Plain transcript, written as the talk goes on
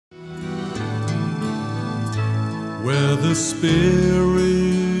Where the Spirit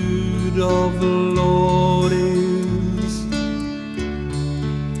of the Lord is,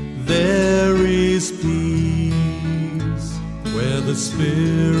 there is peace. Where the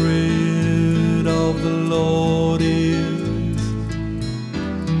Spirit of the Lord is,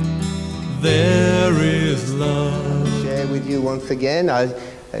 there is love. I'll share with you once again.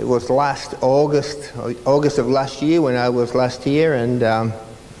 It was last August of last year when I was last here, and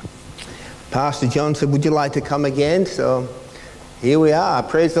Pastor John said, would you like to come again? So here we are.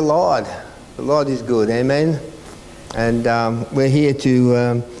 Praise the Lord. The Lord is good. Amen. And we're here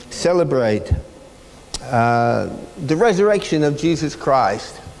to celebrate the resurrection of Jesus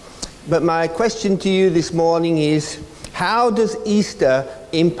Christ. But my question to you this morning is, how does Easter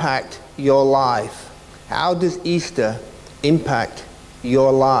impact your life? How does Easter impact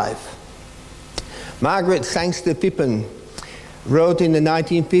your life? Margaret Sangster Pippin wrote in the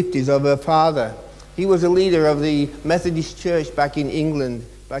 1950s of her father. He was a leader of the Methodist Church back in England,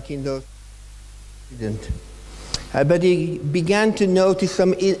 back in those. But he began to notice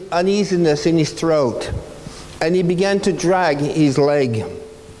some uneasiness in his throat, and he began to drag his leg.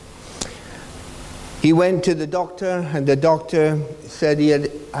 He went to the doctor, and the doctor said he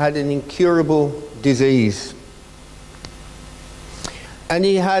had an incurable disease. And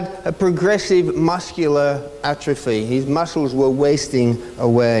he had a progressive muscular atrophy. His muscles were wasting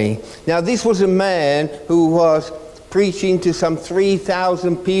away. Now, this was a man who was preaching to some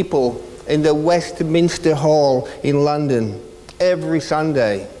 3,000 people in the Westminster Hall in London every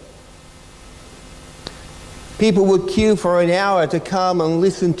Sunday. People would queue for an hour to come and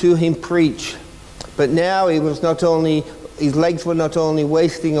listen to him preach. But now he was not only, his legs were not only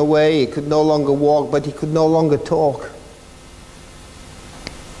wasting away, he could no longer walk, but he could no longer talk.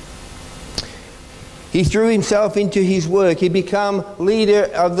 He threw himself into his work. He became leader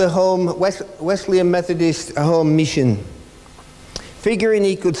of the Wesleyan Methodist home mission. Figuring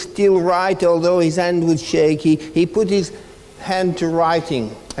he could still write, although his hand would shake, he put his hand to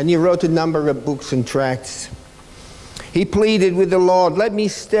writing, and he wrote a number of books and tracts. He pleaded with the Lord, let me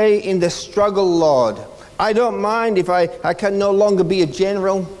stay in the struggle, Lord. I don't mind if I can no longer be a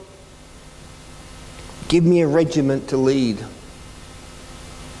general. Give me a regiment to lead.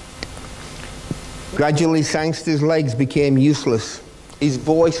 Gradually, Sangster's legs became useless. His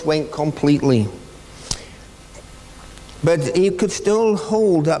voice went completely. But he could still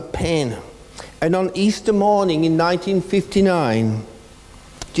hold that pen. And on Easter morning in 1959,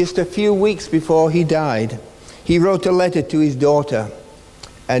 just a few weeks before he died, he wrote a letter to his daughter.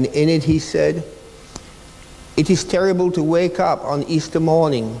 And in it he said, it is terrible to wake up on Easter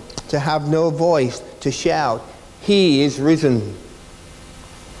morning, to have no voice, to shout, He is risen.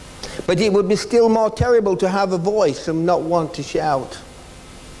 But it would be still more terrible to have a voice and not want to shout.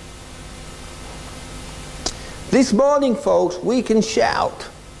 This morning, folks, we can shout,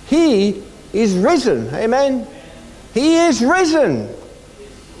 He is risen. Amen? He is risen.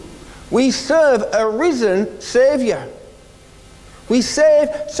 We serve a risen Savior. We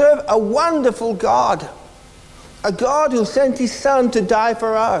serve a wonderful God. A God who sent His Son to die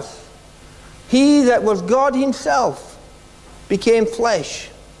for us. He that was God Himself became flesh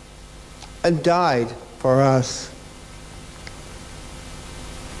and died for us.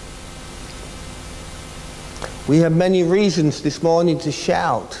 We have many reasons this morning to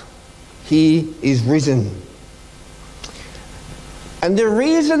shout, He is risen. And the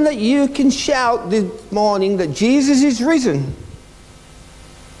reason that you can shout this morning that Jesus is risen,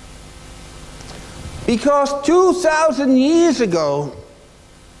 because 2,000 years ago,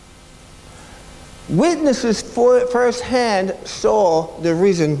 witnesses firsthand saw the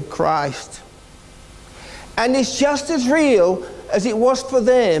risen Christ. And it's just as real as it was for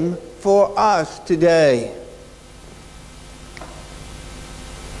them, for us today.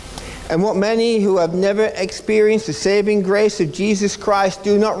 And what many who have never experienced the saving grace of Jesus Christ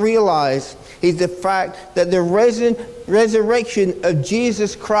do not realize is the fact that the resurrection of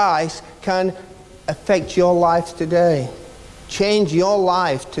Jesus Christ can affect your life today. Change your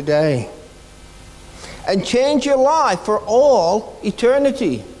life today. And change your life for all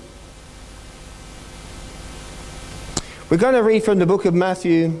eternity. We're going to read from the book of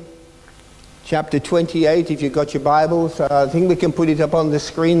Matthew, chapter 28, if you've got your Bibles. I think we can put it up on the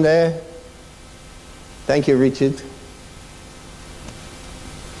screen there. Thank you, Richard.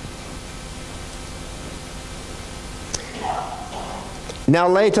 Now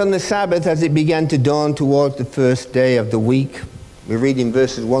late on the Sabbath, as it began to dawn towards the first day of the week, we read in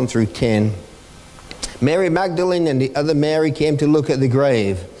verses 1 through 10. Mary Magdalene and the other Mary came to look at the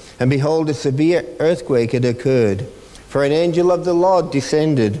grave, and behold, a severe earthquake had occurred. For an angel of the Lord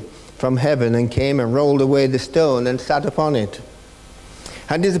descended, from heaven and came and rolled away the stone and sat upon it.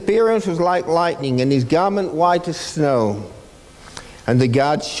 And his appearance was like lightning, and his garment white as snow. And the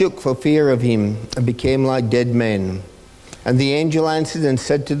guards shook for fear of him and became like dead men. And the angel answered and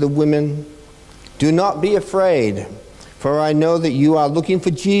said to the women, "Do not be afraid, for I know that you are looking for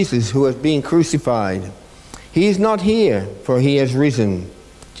Jesus who has been crucified. He is not here, for he has risen,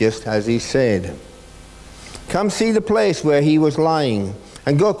 just as he said. Come see the place where he was lying,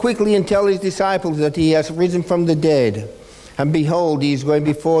 and go quickly and tell his disciples that he has risen from the dead. And behold, he is going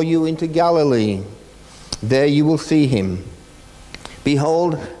before you into Galilee. There you will see him.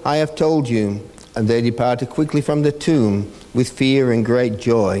 Behold, I have told you." And they departed quickly from the tomb with fear and great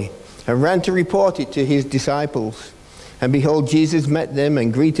joy, and ran to report it to his disciples. And behold, Jesus met them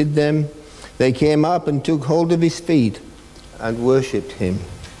and greeted them. They came up and took hold of his feet and worshipped him.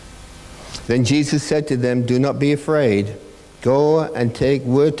 Then Jesus said to them, "Do not be afraid. Go and take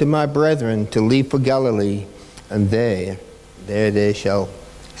word to my brethren to leave for Galilee, and there they shall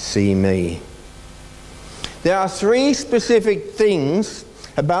see me." There are three specific things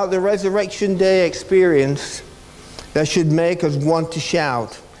about the Resurrection Day experience that should make us want to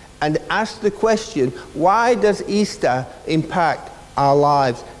shout and ask the question, why does Easter impact our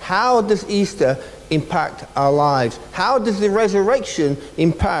lives? How does Easter impact our lives? How does the resurrection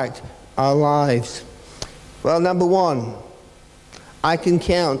impact our lives? Well, number one, I can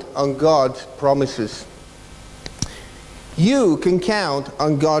count on God's promises. You can count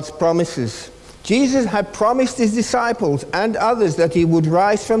on God's promises. Jesus had promised his disciples and others that he would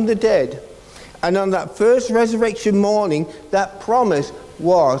rise from the dead. And on that first resurrection morning, that promise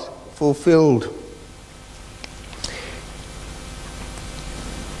was fulfilled.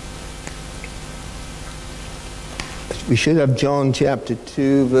 We should have John chapter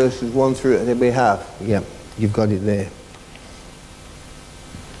 2, verses 1 through, I think we have. Yeah, you've got it there.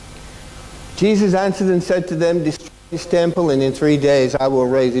 Jesus answered and said to them, "Destroy this temple, and in 3 days I will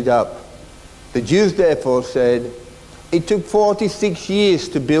raise it up." The Jews therefore said, "It took 46 years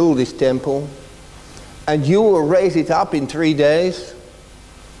to build this temple, and you will raise it up in 3 days?"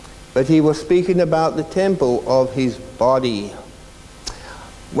 But he was speaking about the temple of his body.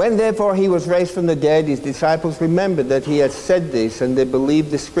 When therefore he was raised from the dead, his disciples remembered that he had said this, and they believed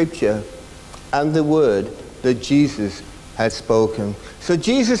the scripture and the word that Jesus had spoken. So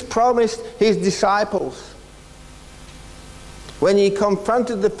Jesus promised his disciples, when he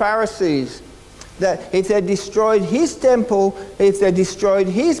confronted the Pharisees, that if they destroyed his temple, if they destroyed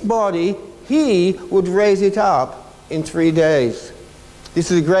his body, he would raise it up in 3 days.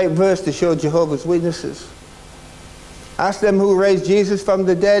 This is a great verse to show Jehovah's Witnesses. Ask them who raised Jesus from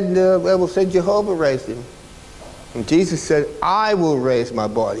the dead, and they will say Jehovah raised him. And Jesus said, "I will raise my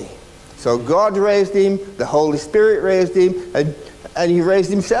body." So God raised him, the Holy Spirit raised him, and he raised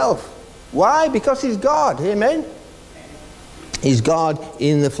himself. Why? Because he's God. Amen? He's God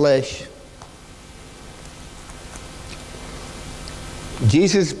in the flesh.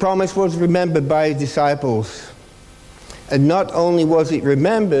 Jesus' promise was remembered by his disciples. And not only was it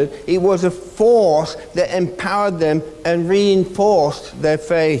remembered, it was a force that empowered them and reinforced their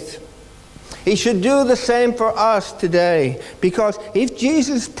faith. He should do the same for us today, because if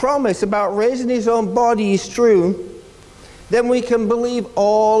Jesus' promise about raising his own body is true, then we can believe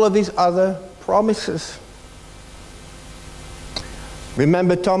all of his other promises.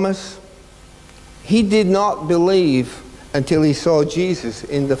 Remember Thomas? He did not believe until he saw Jesus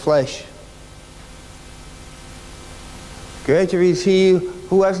in the flesh. Greater is he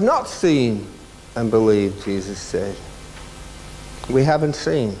who has not seen and believed, Jesus said. We haven't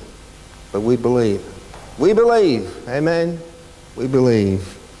seen, but we believe. We believe. Amen? We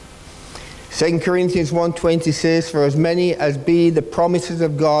believe. 2 Corinthians 1:20 says, "For as many as be the promises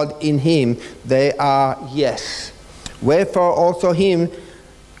of God in him, they are yes. Wherefore also him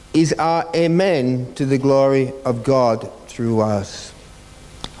is our amen to the glory of God through us."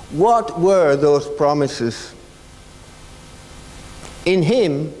 What were those promises? In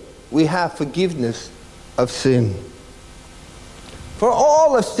him we have forgiveness of sin. For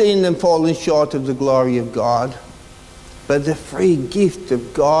all have sinned and fallen short of the glory of God, but the free gift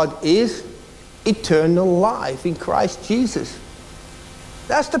of God is eternal life in Christ Jesus.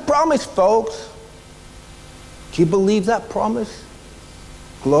 That's the promise, folks. Do you believe that promise?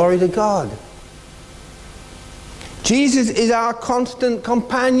 Glory to God. Jesus is our constant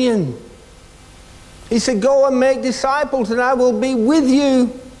companion. He said, "Go and make disciples, and I will be with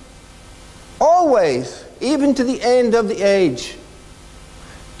you always, even to the end of the age."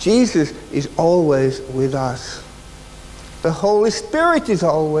 Jesus is always with us. The Holy Spirit is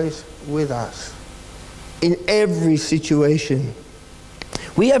always with us in every situation.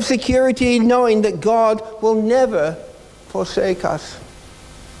 We have security in knowing that God will never forsake us.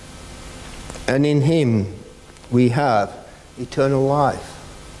 And in Him we have eternal life.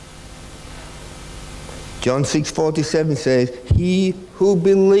 John 6:47 says, he who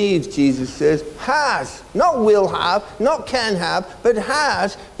believes, Jesus says, has, not will have, not can have, but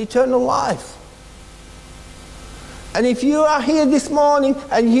has eternal life. And if you are here this morning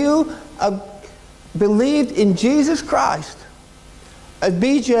and you have believed in Jesus Christ, as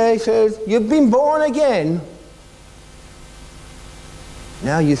BJ says, you've been born again,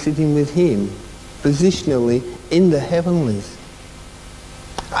 now you're sitting with Him, positionally in the heavenlies.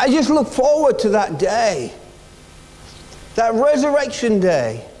 I just look forward to that day, that resurrection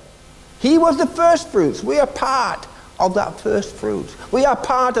day. He was the first fruits. We are part of that first fruits. We are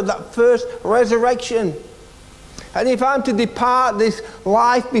part of that first resurrection. And if I'm to depart this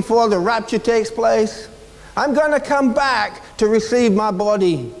life before the rapture takes place, I'm going to come back to receive my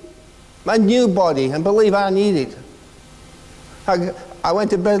body, my new body, and believe I need it. I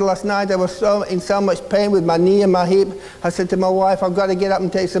went to bed last night. I was in so much pain with my knee and my hip. I said to my wife, I've got to get up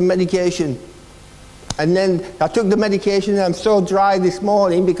and take some medication. And then I took the medication, and I'm so dry this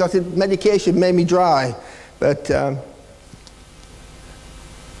morning because the medication made me dry. But,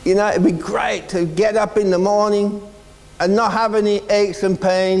 you know, it'd be great to get up in the morning and not have any aches and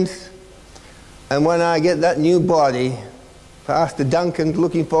pains. And when I get that new body, Pastor Duncan's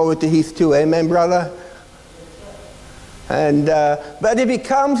looking forward to his too. Amen, brother? And, but if it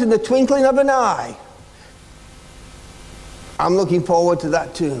comes in the twinkling of an eye, I'm looking forward to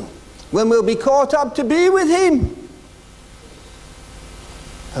that too. When we'll be caught up to be with Him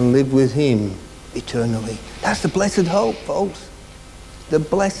and live with Him eternally. That's the blessed hope, folks. The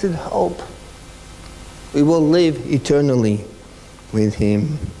blessed hope. We will live eternally with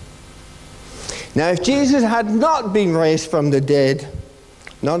Him. Now, if Jesus had not been raised from the dead,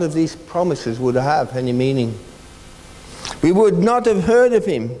 none of these promises would have any meaning. We would not have heard of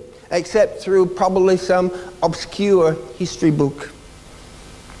Him except through probably some obscure history book.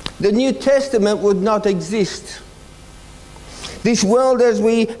 The New Testament would not exist. This world as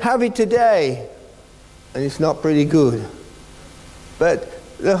we have it today, and it's not pretty good, but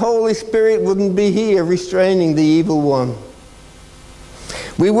the Holy Spirit wouldn't be here restraining the evil one.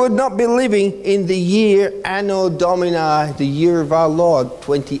 We would not be living in the year Anno Domini, the year of our Lord,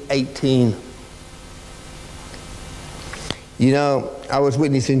 2018. You know, I was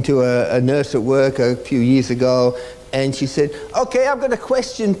witnessing to a nurse at work a few years ago, and she said, okay, I've got a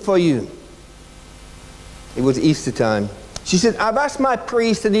question for you. It was Easter time. She said, I've asked my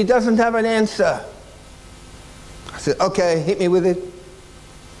priest and he doesn't have an answer. I said, okay, hit me with it.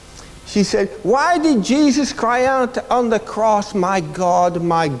 She said, why did Jesus cry out on the cross, my God,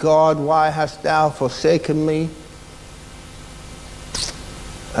 why hast thou forsaken me?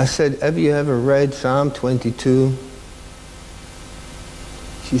 I said, have you ever read Psalm 22?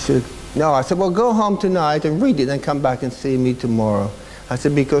 She said, no. I said, well, go home tonight and read it and come back and see me tomorrow. I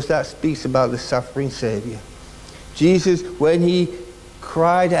said, because that speaks about the suffering Savior. Jesus, when He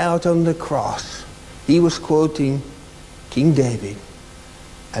cried out on the cross, He was quoting King David.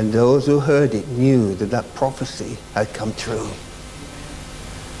 And those who heard it knew that that prophecy had come true.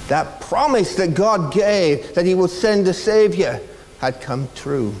 That promise that God gave, that He would send a Savior, had come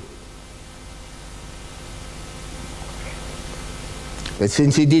true. But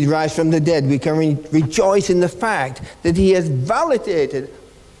since He did rise from the dead, we can rejoice in the fact that He has validated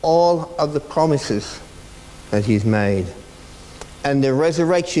all of the promises that He's made. And the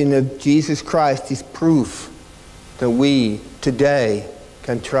resurrection of Jesus Christ is proof that we today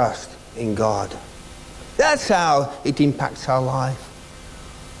can trust in God. That's how it impacts our life.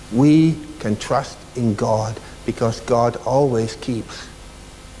 We can trust in God because God always keeps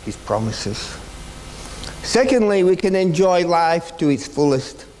His promises. Secondly, we can enjoy life to its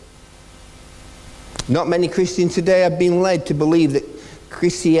fullest. Not many Christians today have been led to believe that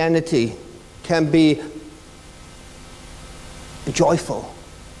Christianity can be joyful.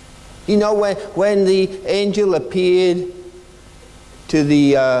 You know, when the angel appeared to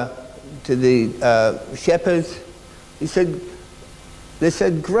the shepherds, they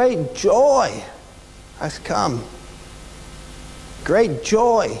said, great joy has come. Great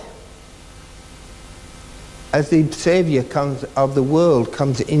joy as the Savior of the world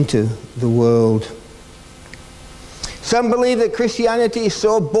comes into the world. Some believe that Christianity is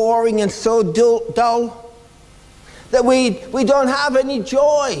so boring and so dull that we don't have any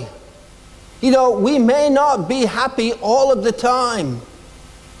joy. You know, we may not be happy all of the time.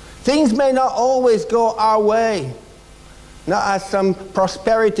 Things may not always go our way, not as some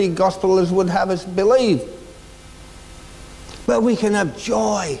prosperity gospelers would have us believe. But we can have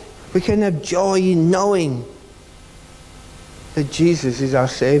joy. We can have joy in knowing that Jesus is our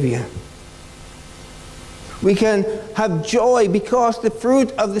Savior. We can have joy because the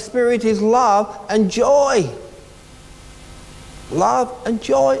fruit of the Spirit is love and joy. Love and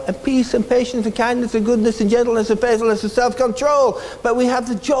joy and peace and patience and kindness and goodness and gentleness and faithfulness and self-control. But we have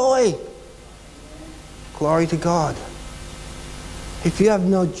the joy. Glory to God. If you have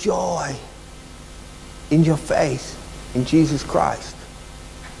no joy in your faith in Jesus Christ,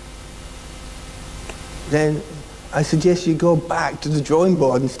 then I suggest you go back to the drawing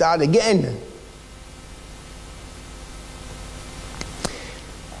board and start again.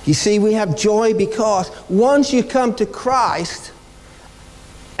 You see, we have joy because once you come to Christ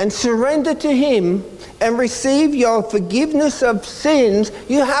and surrender to Him and receive your forgiveness of sins,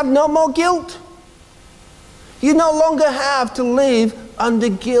 you have no more guilt. You no longer have to live under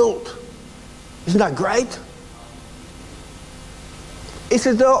guilt. Isn't that great? It's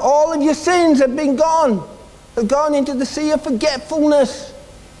as though all of your sins have been gone, have gone into the sea of forgetfulness.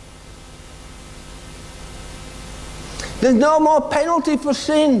 There's no more penalty for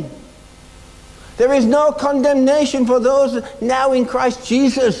sin. There is no condemnation for those now in Christ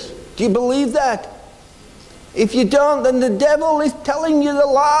Jesus. Do you believe that? If you don't, then the devil is telling you the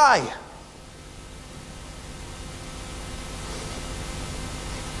lie.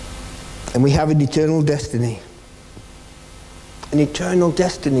 And we have an eternal destiny. An eternal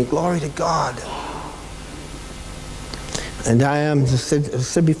destiny. Glory to God. And I am, as I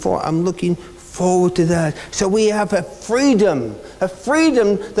said before, I'm looking forward to that. So we have a freedom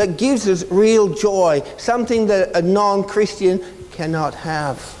that gives us real joy, something that a non-Christian cannot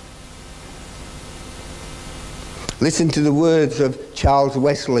have. Listen to the words of Charles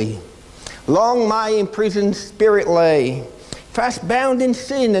Wesley. Long my imprisoned spirit lay, fast bound in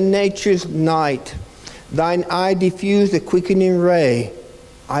sin and nature's night. Thine eye diffused a quickening ray.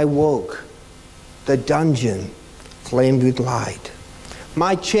 I woke, the dungeon flamed with light.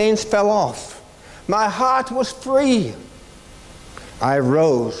 My chains fell off. My heart was free. I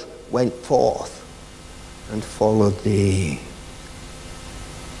rose, went forth, and followed thee.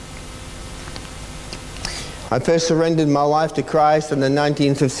 I first surrendered my life to Christ on the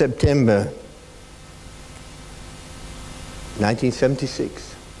 19th of September,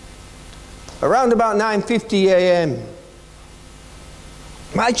 1976. Around about 9:50 a.m.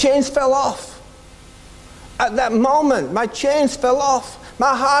 My chains fell off. At that moment, my chains fell off.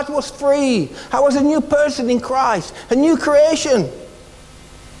 My heart was free. I was a new person in Christ, a new creation.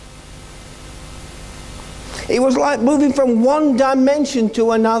 It was like moving from one dimension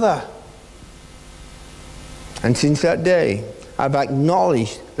to another. And since that day, I've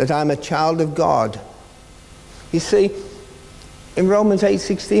acknowledged that I'm a child of God. You see, in Romans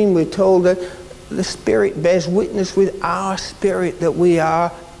 8:16, we're told that the Spirit bears witness with our spirit that we are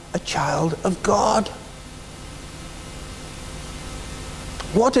a child of God.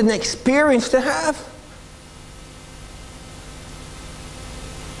 What an experience to have.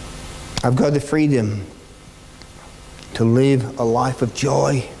 I've got the freedom to live a life of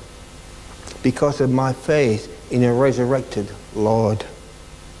joy because of my faith in a resurrected Lord.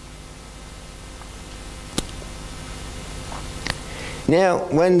 Now,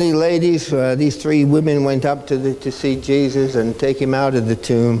 when the ladies, these three women went up to see Jesus and take him out of the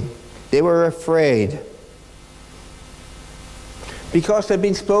tomb, they were afraid because they'd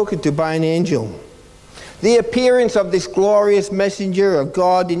been spoken to by an angel. The appearance of this glorious messenger of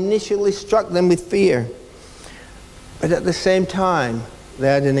God initially struck them with fear, but at the same time, they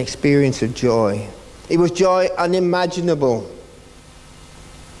had an experience of joy. It was joy unimaginable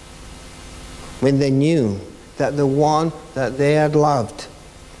when they knew that the one that they had loved,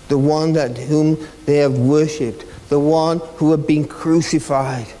 the one whom they have worshipped, the one who had been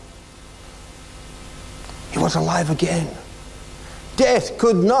crucified, he was alive again. Death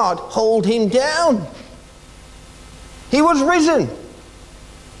could not hold him down. He was risen.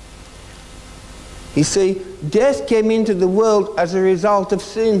 You see, death came into the world as a result of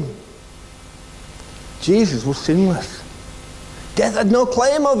sin. Jesus was sinless. Death had no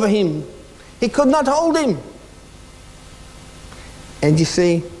claim over him. He could not hold him. And you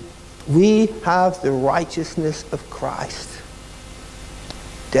see, we have the righteousness of Christ.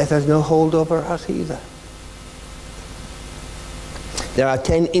 Death has no hold over us either. There are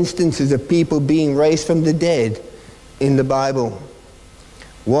 10 instances of people being raised from the dead in the Bible.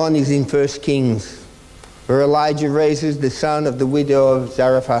 One is in 1 Kings, where Elijah raises the son of the widow of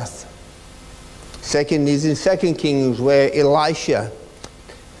Zarephath. Second is in 2 Kings, where Elisha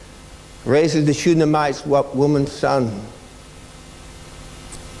raises the Shunammite woman's son.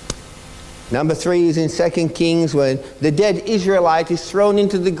 Number 3 is in 2 Kings, when the dead Israelite is thrown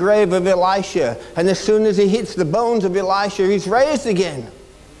into the grave of Elisha, and as soon as he hits the bones of Elisha, he's raised again.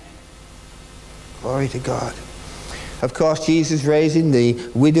 Glory to God. Of course, Jesus raising the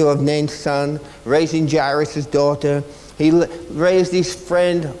widow of Nain's son, raising Jairus' daughter. He raised his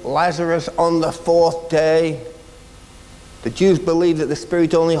friend Lazarus on the 4th day. The Jews believed that the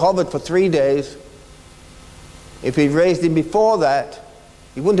Spirit only hovered for 3 days. If he'd raised him before that,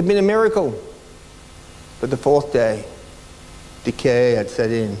 it wouldn't have been a miracle. But the 4th day, decay had set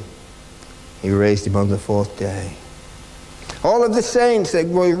in. He raised him on the 4th day. All of the saints that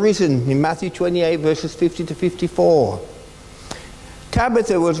were risen in Matthew 28, verses 50 to 54.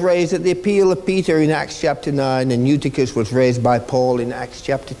 Tabitha was raised at the appeal of Peter in Acts chapter 9, and Eutychus was raised by Paul in Acts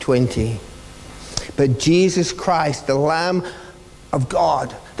chapter 20. But Jesus Christ, the Lamb of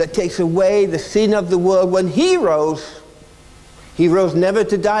God that takes away the sin of the world, when he rose never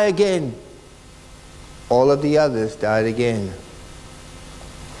to die again. All of the others died again.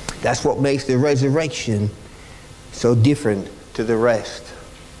 That's what makes the resurrection so different to the rest.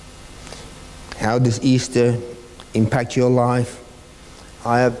 How does Easter impact your life?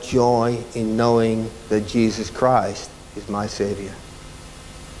 I have joy in knowing that Jesus Christ is my Savior.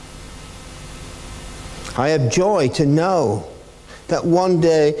 I have joy to know that one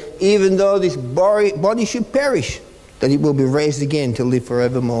day, even though this body should perish, that it will be raised again to live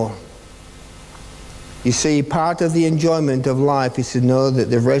forevermore. You see, part of the enjoyment of life is to know that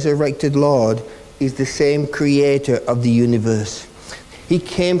the resurrected Lord is the same creator of the universe. He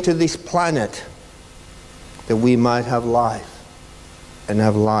came to this planet that we might have life, and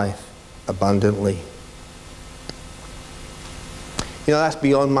have life abundantly. You know, that's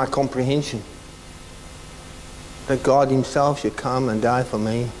beyond my comprehension. That God himself should come and die for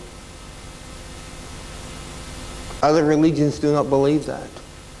me. Other religions do not believe that.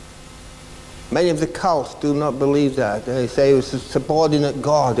 Many of the cults do not believe that. They say it was a subordinate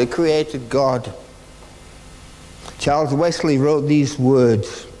God, a created God. Charles Wesley wrote these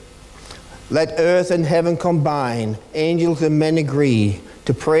words: "Let earth and heaven combine, angels and men agree,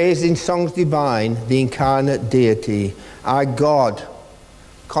 to praise in songs divine the incarnate deity, our God,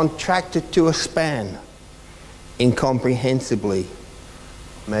 contracted to a span, incomprehensibly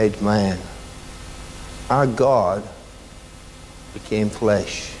made man." Our God became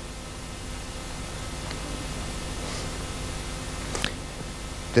flesh.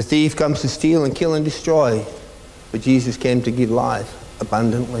 The thief comes to steal and kill and destroy, but Jesus came to give life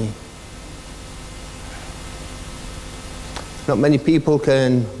abundantly. Not many people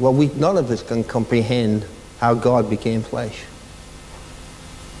can, none of us can comprehend how God became flesh.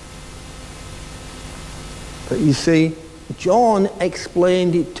 But you see, John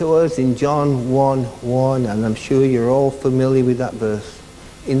explained it to us in John 1:1, and I'm sure you're all familiar with that verse.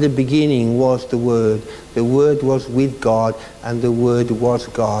 In the beginning was the Word was with God, and the Word was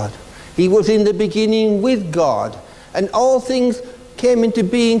God. He was in the beginning with God, and all things came into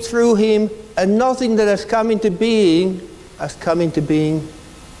being through him, and nothing that has come into being has come into being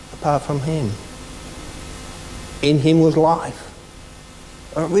apart from him. In him was life.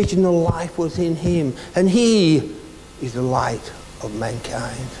 Original life was in him, and he is the light of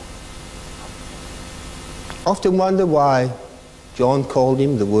mankind. Often wonder why John called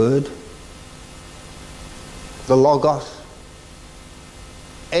him the Word, the Logos,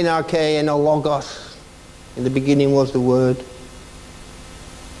 NRK, Logos. In the beginning was the Word.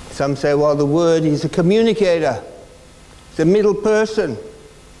 Some say, well, the Word is a communicator. It's a middle person.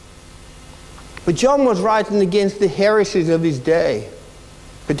 But John was writing against the heresies of his day,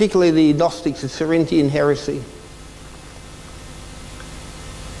 particularly the Gnostics, the Cerinthian heresy.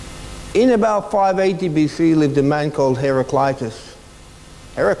 In about 580 BC lived a man called Heraclitus.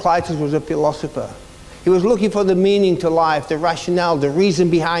 Heraclitus was a philosopher. He was looking for the meaning to life, the rationale, the reason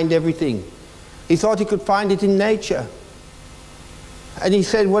behind everything. He thought he could find it in nature. And he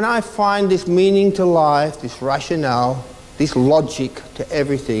said, when I find this meaning to life, this rationale, this logic to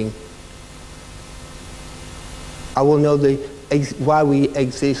everything, I will know why we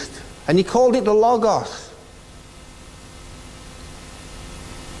exist. And he called it the Logos.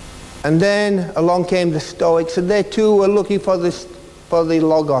 And then along came the Stoics, and they too were looking for the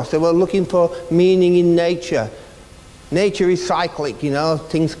Logos. They were looking for meaning in nature. Nature is cyclic, you know,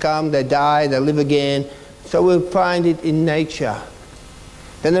 things come, they die, they live again. So we'll find it in nature.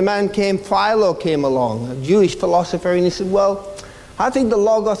 Then a man Philo came along, a Jewish philosopher, and he said, well, I think the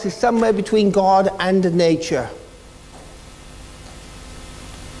Logos is somewhere between God and nature.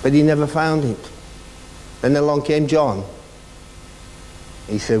 But he never found it. Then along came John.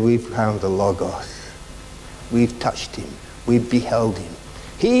 He said, we've found the Logos. We've touched him. We've beheld him.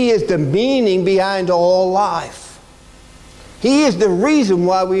 He is the meaning behind all life. He is the reason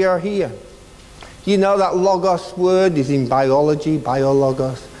why we are here. You know that logos word is in biology,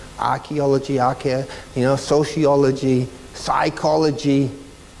 biologos, archaeology, sociology, psychology,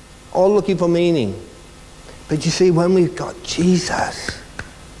 all looking for meaning. But you see, when we've got Jesus,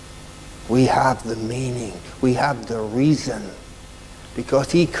 we have the meaning, we have the reason,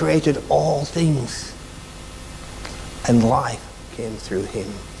 because he created all things, and life came through him.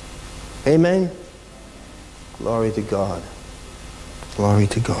 Amen? Glory to God. Glory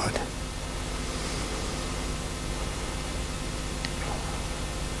to God.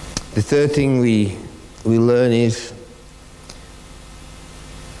 The third thing we learn is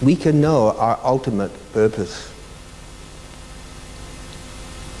we can know our ultimate purpose.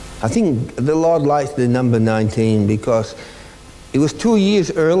 I think the Lord likes the number 19 because it was 2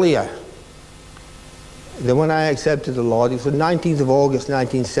 years earlier than when I accepted the Lord. It was the 19th of August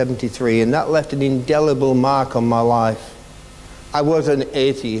 1973, and that left an indelible mark on my life. I was an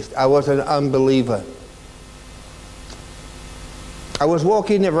atheist. I was an unbeliever. I was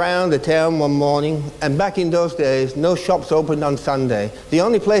walking around the town one morning, and back in those days, no shops opened on Sunday. The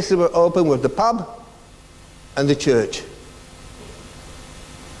only places that were open was the pub and the church.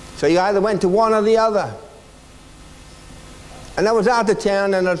 So you either went to one or the other. And I was out of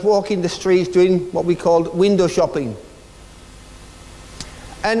town, and I was walking the streets doing what we called window shopping.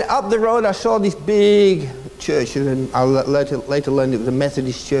 And up the road I saw this big church, and I later learned it was a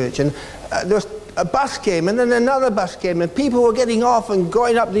Methodist church. And there was a bus came, and then another bus came, and people were getting off and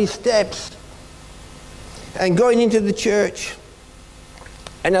going up these steps and going into the church.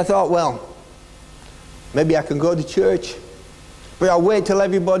 And I thought, well, maybe I can go to church, but I'll wait till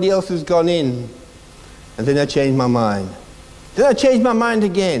everybody else has gone in. And then I changed my mind. Then I changed my mind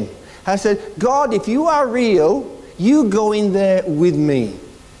again. I said, God, if you are real, you go in there with me.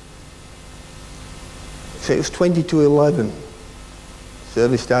 So it was 20 to 11.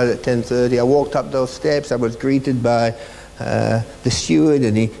 Service started at 10:30. I walked up those steps. I was greeted by the steward,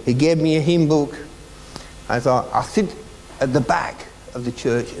 and he gave me a hymn book. I thought, I'll sit at the back of the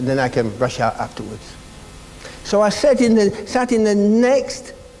church, and then I can rush out afterwards. So I sat in the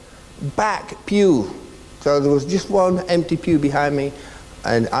next back pew. So there was just one empty pew behind me,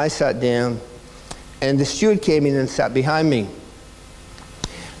 and I sat down, and the steward came in and sat behind me.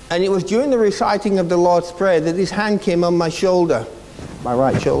 And it was during the reciting of the Lord's Prayer that his hand came on my shoulder, my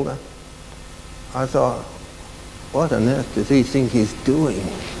right shoulder. I thought, what on earth does he think he's doing?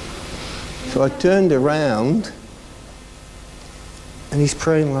 So I turned around, and he's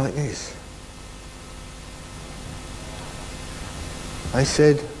praying like this. I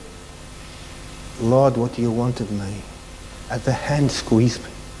said, Lord, what do you want of me? And the hand squeezed me.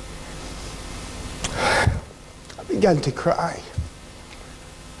 I began to cry.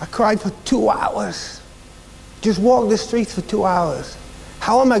 I cried for 2 hours. Just walked the streets for 2 hours.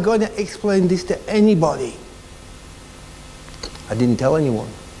 How am I going to explain this to anybody? I didn't tell anyone.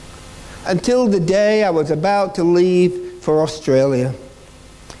 Until the day I was about to leave for Australia.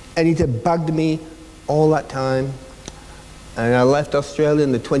 And it had bugged me all that time. And I left Australia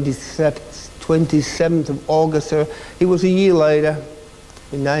on the 27th of August. It was a year later,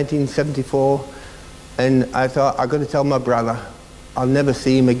 in 1974. And I thought, I've got to tell my brother. I'll never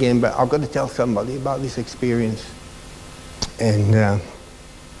see him again, but I've got to tell somebody about this experience. And I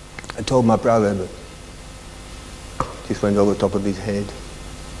told my brother, but just went over the top of his head.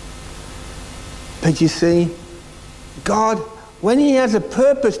 But you see, God, when he has a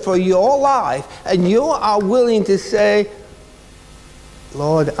purpose for your life, and you are willing to say,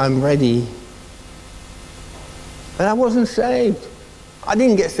 Lord, I'm ready. But I wasn't saved. I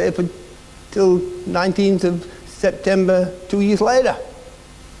didn't get saved until 19th of September, 2 years later.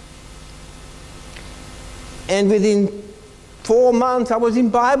 And within 4 months, I was in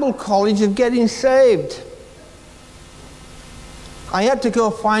Bible college of getting saved. I had to go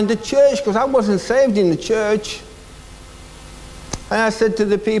find a church because I wasn't saved in the church. And I said to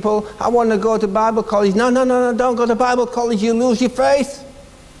the people, I want to go to Bible college. No, don't go to Bible college. You lose your faith.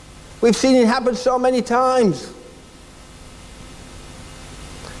 We've seen it happen so many times.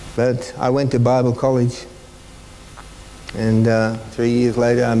 But I went to Bible college. And 3 years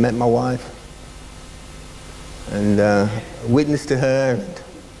later, I met my wife. And witnessed to her. And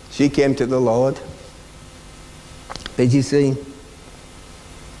she came to the Lord. But you see,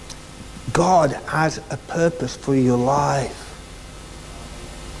 God has a purpose for your life.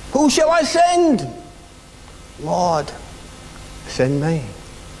 Who shall I send? Lord, send me.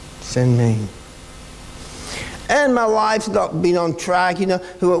 Send me. And my life's not been on track, you know.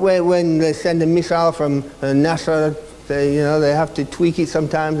 When they send a missile from NASA They have to tweak it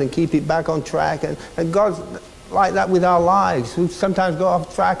sometimes and keep it back on track. And God's like that with our lives. We sometimes go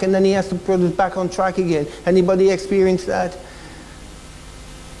off track and then he has to put us back on track again. Anybody experience that?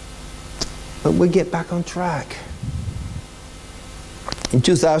 But we get back on track. In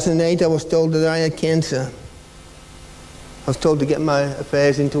 2008, I was told that I had cancer. I was told to get my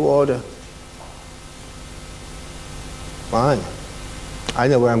affairs into order. Fine. I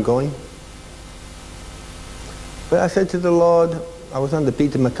know where I'm going. But I said to the Lord, I was on the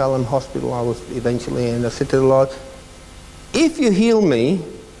Peter MacCallum Hospital, I was eventually, and I said to the Lord, if you heal me,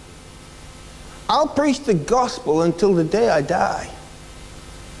 I'll preach the gospel until the day I die.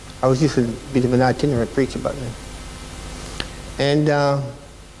 I was just a bit of an itinerant preacher back then. And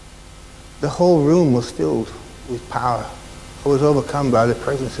the whole room was filled with power. I was overcome by the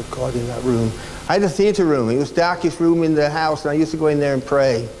presence of God in that room. I had a theater room. It was the darkest room in the house, and I used to go in there and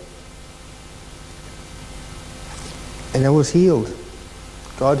pray. And I was healed.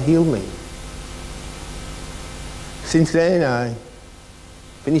 God healed me. Since then, I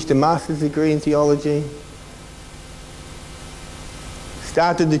finished a master's degree in theology.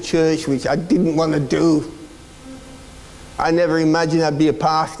 Started the church, which I didn't want to do. I never imagined I'd be a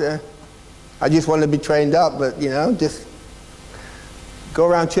pastor. I just wanted to be trained up, but just go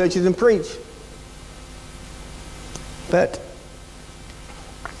around churches and preach. But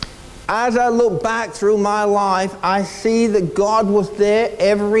as I look back through my life, I see that God was there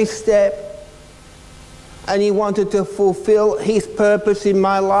every step, and he wanted to fulfill his purpose in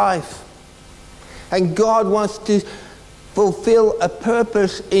my life. And God wants to fulfill a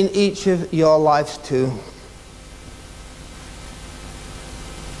purpose in each of your lives too.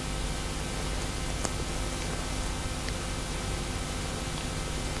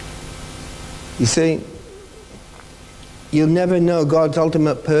 You see, you'll never know God's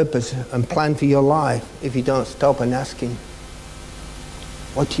ultimate purpose and plan for your life if you don't stop and ask him,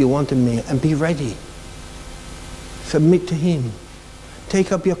 what do you want of me? And be ready. Submit to him.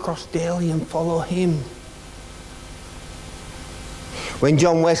 Take up your cross daily and follow him. When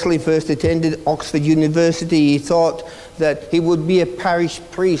John Wesley first attended Oxford University, he thought that he would be a parish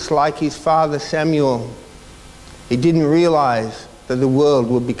priest like his father Samuel. He didn't realize that the world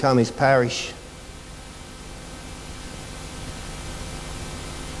would become his parish.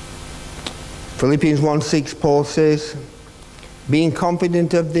 Philippians 1:6, Paul says, being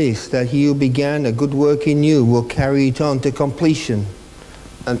confident of this, that he who began a good work in you will carry it on to completion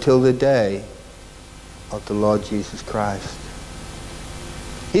until the day of the Lord Jesus Christ.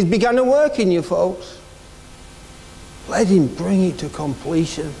 He's begun a work in you, folks. Let him bring it to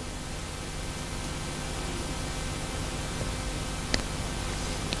completion.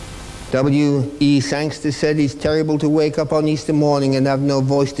 W.E. Sangster said, it's terrible to wake up on Easter morning and have no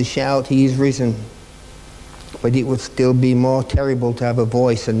voice to shout, he is risen. But it would still be more terrible to have a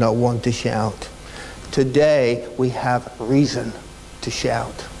voice and not want to shout. Today, we have reason to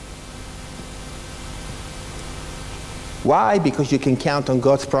shout. Why? Because you can count on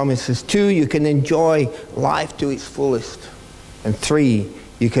God's promises. 2, you can enjoy life to its fullest. And 3,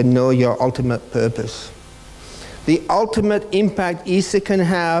 you can know your ultimate purpose. The ultimate impact Easter can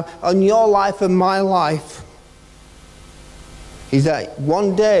have on your life and my life is that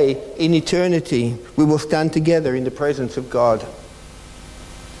one day in eternity we will stand together in the presence of God.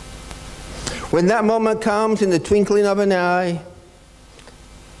 When that moment comes, in the twinkling of an eye,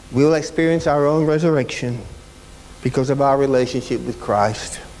 we will experience our own resurrection because of our relationship with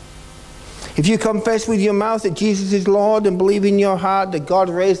Christ. If you confess with your mouth that Jesus is Lord and believe in your heart that God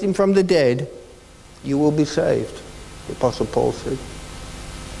raised him from the dead, you will be saved, the Apostle Paul said.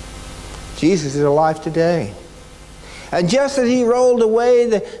 Jesus is alive today. And just as he rolled away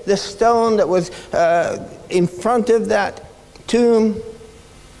the stone that was in front of that tomb,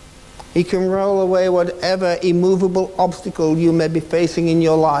 he can roll away whatever immovable obstacle you may be facing in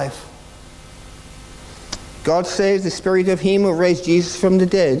your life. God says the Spirit of him who raised Jesus from the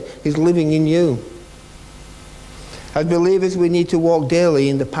dead is living in you. As believers, we need to walk daily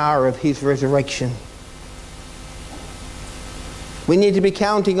in the power of his resurrection. We need to be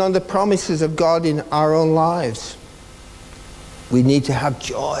counting on the promises of God in our own lives. We need to have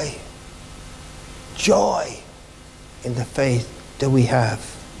joy. Joy in the faith that we have.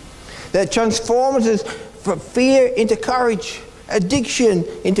 That transforms us from fear into courage, addiction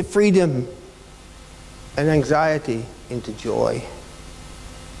into freedom, and anxiety into joy.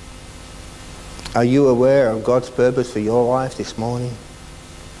 Are you aware of God's purpose for your life this morning?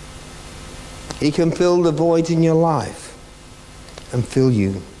 He can fill the voids in your life and fill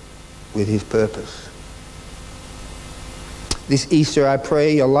you with his purpose. This Easter, I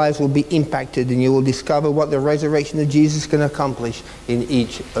pray your lives will be impacted and you will discover what the resurrection of Jesus can accomplish in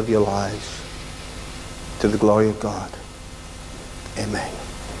each of your lives. To the glory of God. Amen.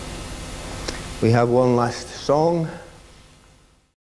 We have one last song.